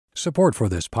Support for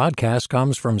this podcast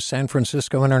comes from San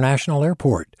Francisco International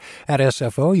Airport. At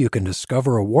SFO, you can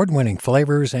discover award-winning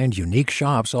flavors and unique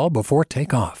shops all before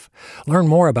takeoff. Learn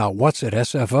more about what's at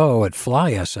SFO at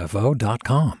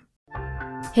flysfo.com.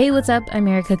 Hey, what's up? I'm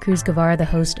Erica Cruz Guevara, the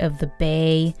host of The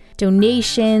Bay.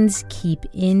 Donations keep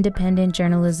independent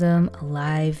journalism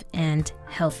alive and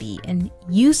healthy. And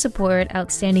you support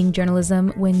outstanding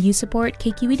journalism when you support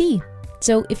KQED.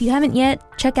 So if you haven't yet,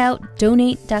 check out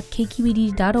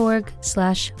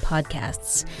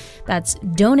donate.kqed.org/podcasts. That's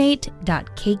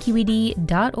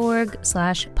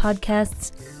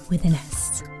donate.kqed.org/podcasts with an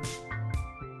S.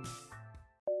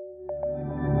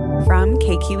 From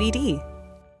KQED.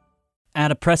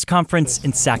 At a press conference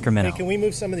in Sacramento. Hey, can we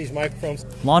move some of these microphones?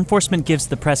 Law enforcement gives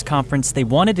the press conference they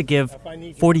wanted to give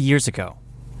 40 years ago.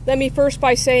 Let me first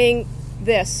by saying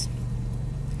this.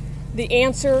 The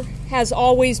answer has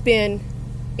always been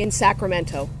in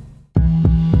Sacramento.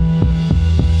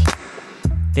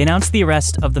 They announced the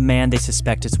arrest of the man they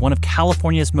suspect is one of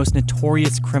California's most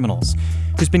notorious criminals,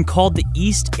 who's been called the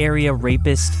East Area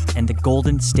Rapist and the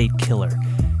Golden State Killer,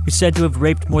 who's said to have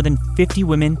raped more than 50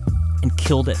 women and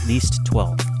killed at least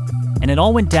 12. And it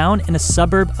all went down in a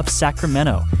suburb of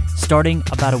Sacramento, starting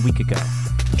about a week ago.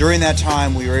 During that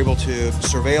time, we were able to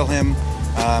surveil him.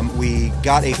 We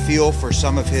got a feel for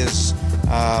some of his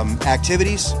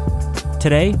activities.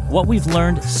 Today, what we've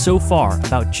learned so far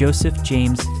about Joseph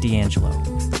James DeAngelo.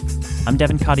 I'm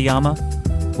Devin Katayama.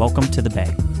 Welcome to The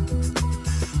Bay.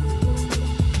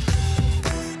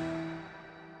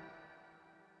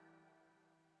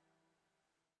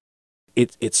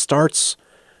 It starts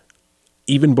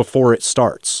even before it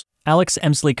starts. Alex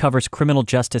Emslie covers criminal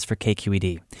justice for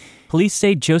KQED. Police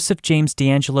say Joseph James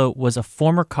DeAngelo was a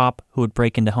former cop who would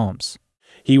break into homes.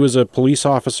 He was a police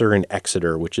officer in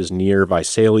Exeter, which is near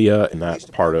Visalia in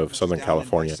that part of Southern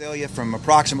California. Visalia from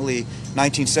approximately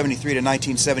 1973 to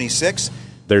 1976.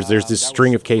 There's this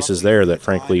string of cases there that,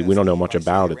 frankly, we don't know much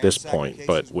about at this point,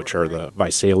 but which are the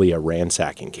Visalia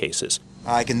ransacking cases.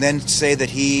 I can then say that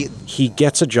he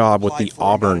gets a job with the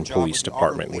Auburn Police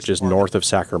Department, which is north of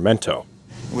Sacramento.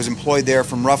 Was employed there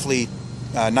from roughly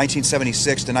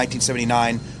 1976 to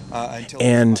 1979.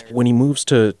 And when he moves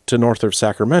to north of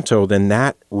Sacramento, then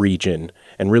that region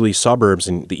and really suburbs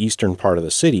in the eastern part of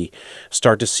the city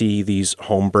start to see these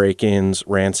home break-ins,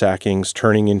 ransackings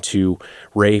turning into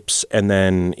rapes. And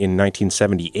then in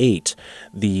 1978,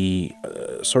 the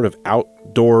sort of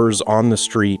outdoors on the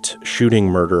street shooting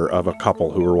murder of a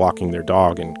couple who were walking their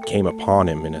dog and came upon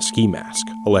him in a ski mask,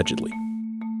 allegedly.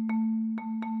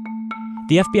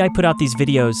 The FBI put out these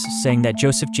videos saying that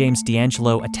Joseph James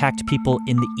DeAngelo attacked people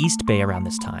in the East Bay around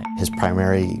this time. His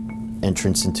primary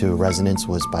entrance into a residence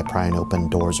was by prying open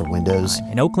doors or windows.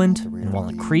 In Oakland, in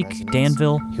Walnut Creek,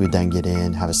 Danville. He would then get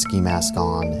in, have a ski mask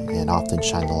on, and often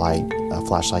shine a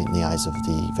flashlight in the eyes of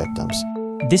the victims.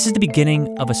 This is the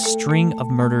beginning of a string of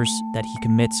murders that he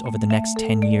commits over the next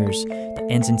 10 years that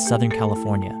ends in Southern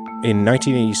California. In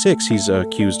 1986, he's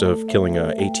accused of killing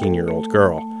an 18-year-old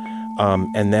girl.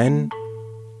 And then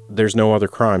there's no other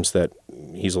crimes that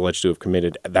he's alleged to have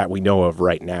committed that we know of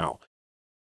right now.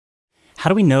 How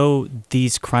do we know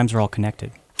these crimes are all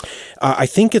connected? I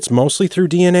think it's mostly through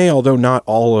DNA, although not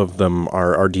all of them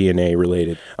are DNA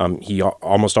related. He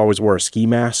almost always wore a ski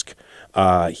mask.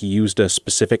 He used a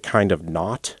specific kind of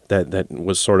knot that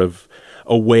was sort of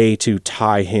a way to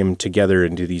tie him together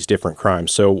into these different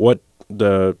crimes. So what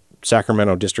the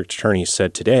Sacramento District Attorney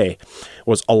said today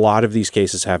was a lot of these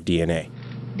cases have DNA.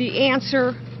 The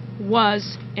answer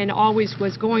was and always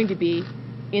was going to be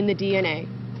in the DNA.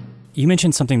 You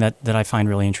mentioned something that I find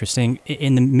really interesting.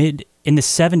 In the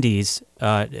 70s,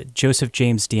 Joseph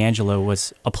James DeAngelo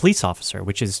was a police officer,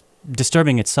 which is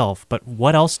disturbing itself. But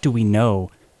what else do we know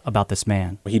about this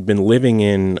man? He'd been living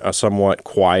in a somewhat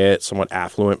quiet, somewhat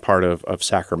affluent part of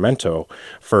Sacramento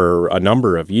for a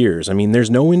number of years. I mean, there's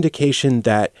no indication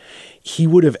that he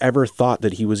would have ever thought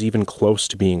that he was even close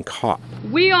to being caught.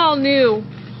 We all knew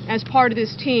as part of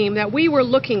this team that we were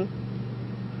looking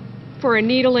for a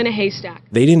needle in a haystack.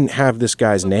 They didn't have this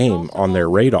guy's name on their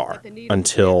radar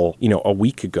until, a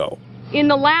week ago. In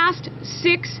the last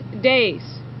 6 days,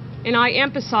 and I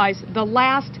emphasize the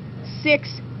last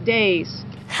 6 days.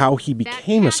 How he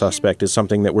became a suspect is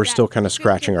something that we're still kind of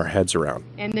scratching our heads around.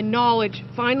 And the knowledge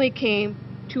finally came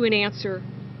to an answer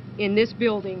in this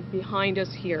building behind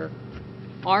us here,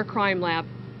 our crime lab.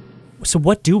 So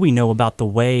what do we know about the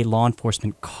way law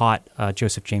enforcement caught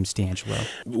Joseph James DeAngelo?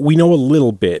 We know a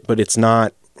little bit, but it's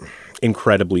not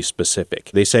incredibly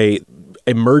specific. They say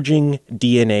emerging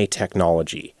DNA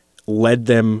technology led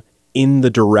them in the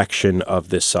direction of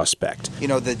this suspect. You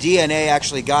know, the DNA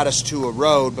actually got us to a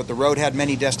road, but the road had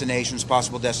many destinations,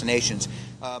 possible destinations.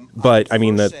 But, I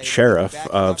mean, the sheriff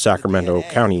of Sacramento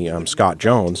County, Scott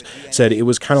Jones, said it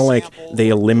was kind of like they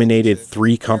eliminated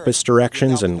 3 compass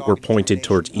directions and were pointed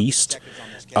towards east.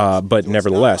 But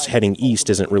nevertheless, heading east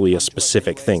isn't really a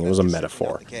specific thing. It was a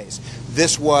metaphor.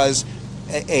 This was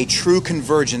a true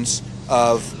convergence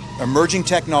of emerging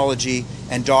technology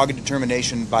and dogged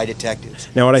determination by detectives.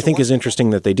 Now, what I think is interesting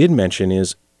that they did mention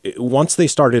is once they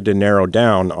started to narrow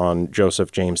down on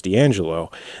Joseph James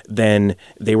DeAngelo, then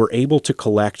they were able to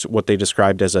collect what they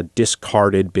described as a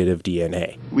discarded bit of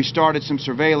DNA. We started some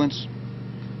surveillance.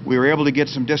 We were able to get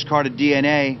some discarded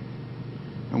DNA,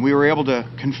 and we were able to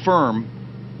confirm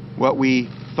what we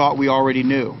thought we already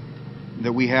knew,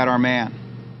 that we had our man.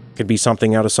 Could be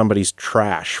something out of somebody's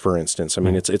trash, for instance. I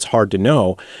mean, it's hard to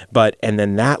know, and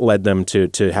then that led them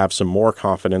to have some more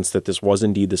confidence that this was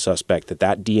indeed the suspect,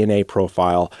 that DNA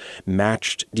profile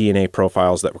matched DNA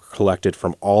profiles that were collected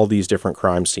from all these different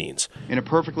crime scenes. In a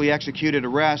perfectly executed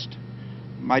arrest,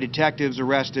 my detectives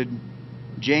arrested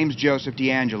James Joseph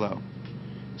DeAngelo,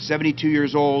 72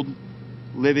 years old,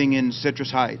 living in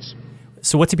Citrus Heights.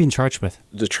 So what's he being charged with?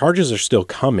 The charges are still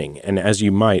coming, and as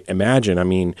you might imagine, I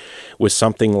mean, with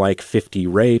something like 50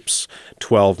 rapes,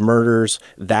 12 murders,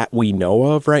 that we know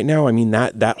of right now, I mean,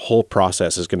 that whole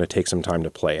process is going to take some time to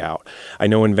play out. I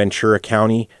know in Ventura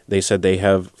County, they said they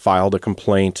have filed a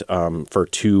complaint for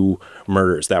 2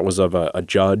 murders. That was of a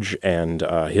judge and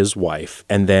his wife.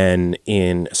 And then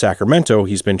in Sacramento,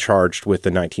 he's been charged with the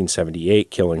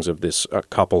 1978 killings of this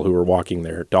couple who were walking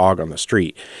their dog on the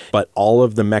street. But all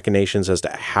of the machinations as to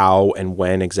how and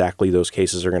when exactly those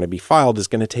cases are going to be filed is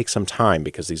going to take some time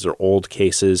because these are old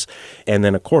cases. And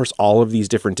then, of course, all of these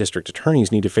different district attorneys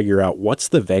need to figure out what's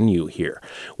the venue here.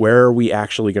 Where are we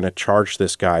actually going to charge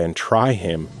this guy and try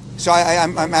him? So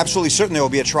I'm absolutely certain there will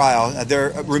be a trial.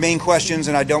 There remain questions,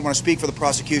 and I don't want to speak for the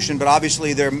prosecution, but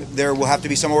obviously there will have to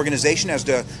be some organization as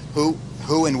to who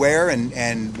and where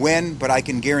and when, but I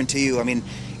can guarantee you, I mean,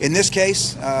 in this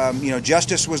case,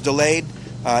 justice was delayed.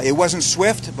 It wasn't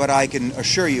swift, but I can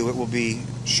assure you it will be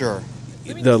sure.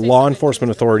 The law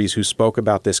enforcement authorities who spoke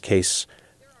about this case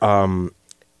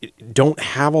don't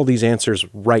have all these answers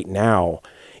right now,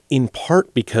 in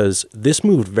part because this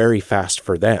moved very fast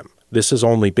for them. This has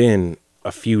only been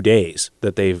a few days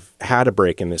that they've had a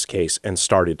break in this case and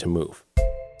started to move.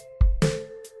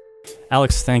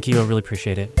 Alex, thank you. I really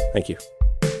appreciate it. Thank you.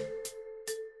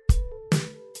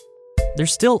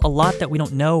 There's still a lot that we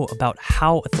don't know about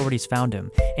how authorities found him,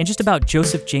 and just about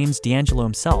Joseph James DeAngelo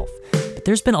himself. But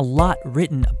there's been a lot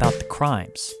written about the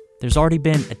crimes. There's already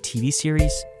been a TV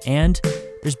series, and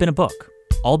there's been a book,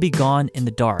 I'll Be Gone in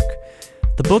the Dark.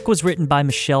 The book was written by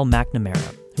Michelle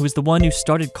McNamara, who was the one who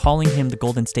started calling him the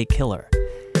Golden State Killer.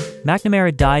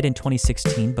 McNamara died in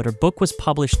 2016, but her book was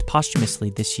published posthumously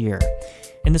this year.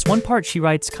 In this one part, she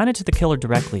writes kind of to the killer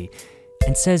directly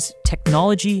and says,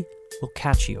 technology will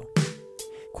catch you.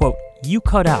 Quote, you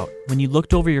cut out when you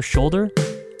looked over your shoulder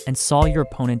and saw your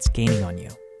opponents gaining on you.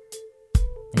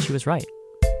 And she was right.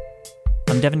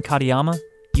 I'm Devin Katayama.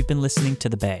 You've been listening to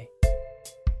The Bay.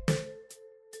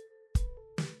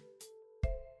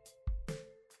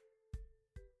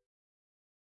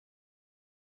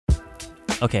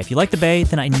 Okay, if you like The Bay,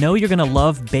 then I know you're going to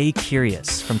love Bay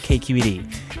Curious from KQED.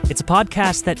 It's a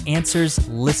podcast that answers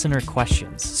listener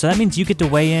questions. So that means you get to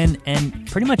weigh in and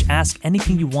pretty much ask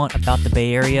anything you want about the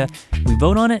Bay Area. We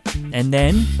vote on it, and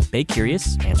then Bay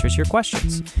Curious answers your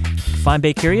questions. Find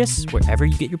Bay Curious wherever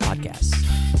you get your podcasts.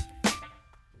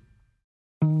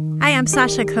 Hi, I'm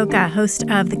Sasha Koka, host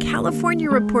of the California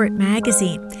Report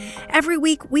magazine. Every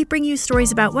week, we bring you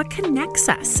stories about what connects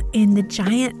us in the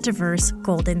giant, diverse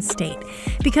Golden State.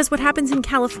 Because what happens in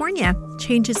California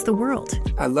changes the world.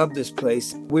 I love this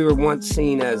place. We were once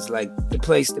seen as like the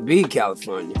place to be,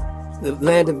 California. The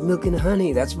land of milk and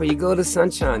honey. That's where you go to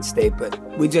Sunshine State,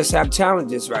 but we just have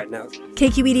challenges right now.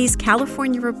 KQED's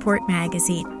California Report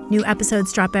magazine. New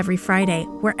episodes drop every Friday,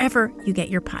 wherever you get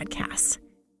your podcasts.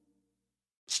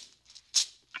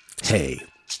 Hey,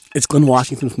 it's Glenn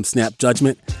Washington from Snap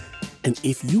Judgment. And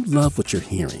if you love what you're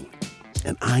hearing,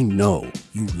 and I know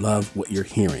you love what you're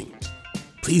hearing,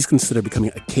 please consider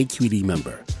becoming a KQED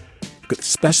member. You get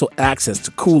special access to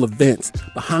cool events,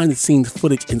 behind-the-scenes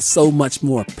footage, and so much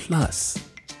more. Plus,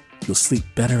 you'll sleep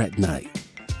better at night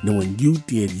knowing you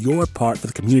did your part for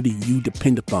the community you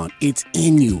depend upon. It's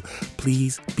in you.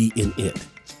 Please be in it.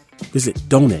 Visit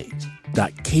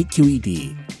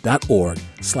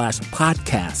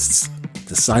donate.kqed.org/podcasts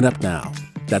to sign up now.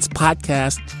 That's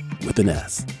podcast with an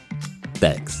S.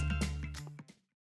 Thanks.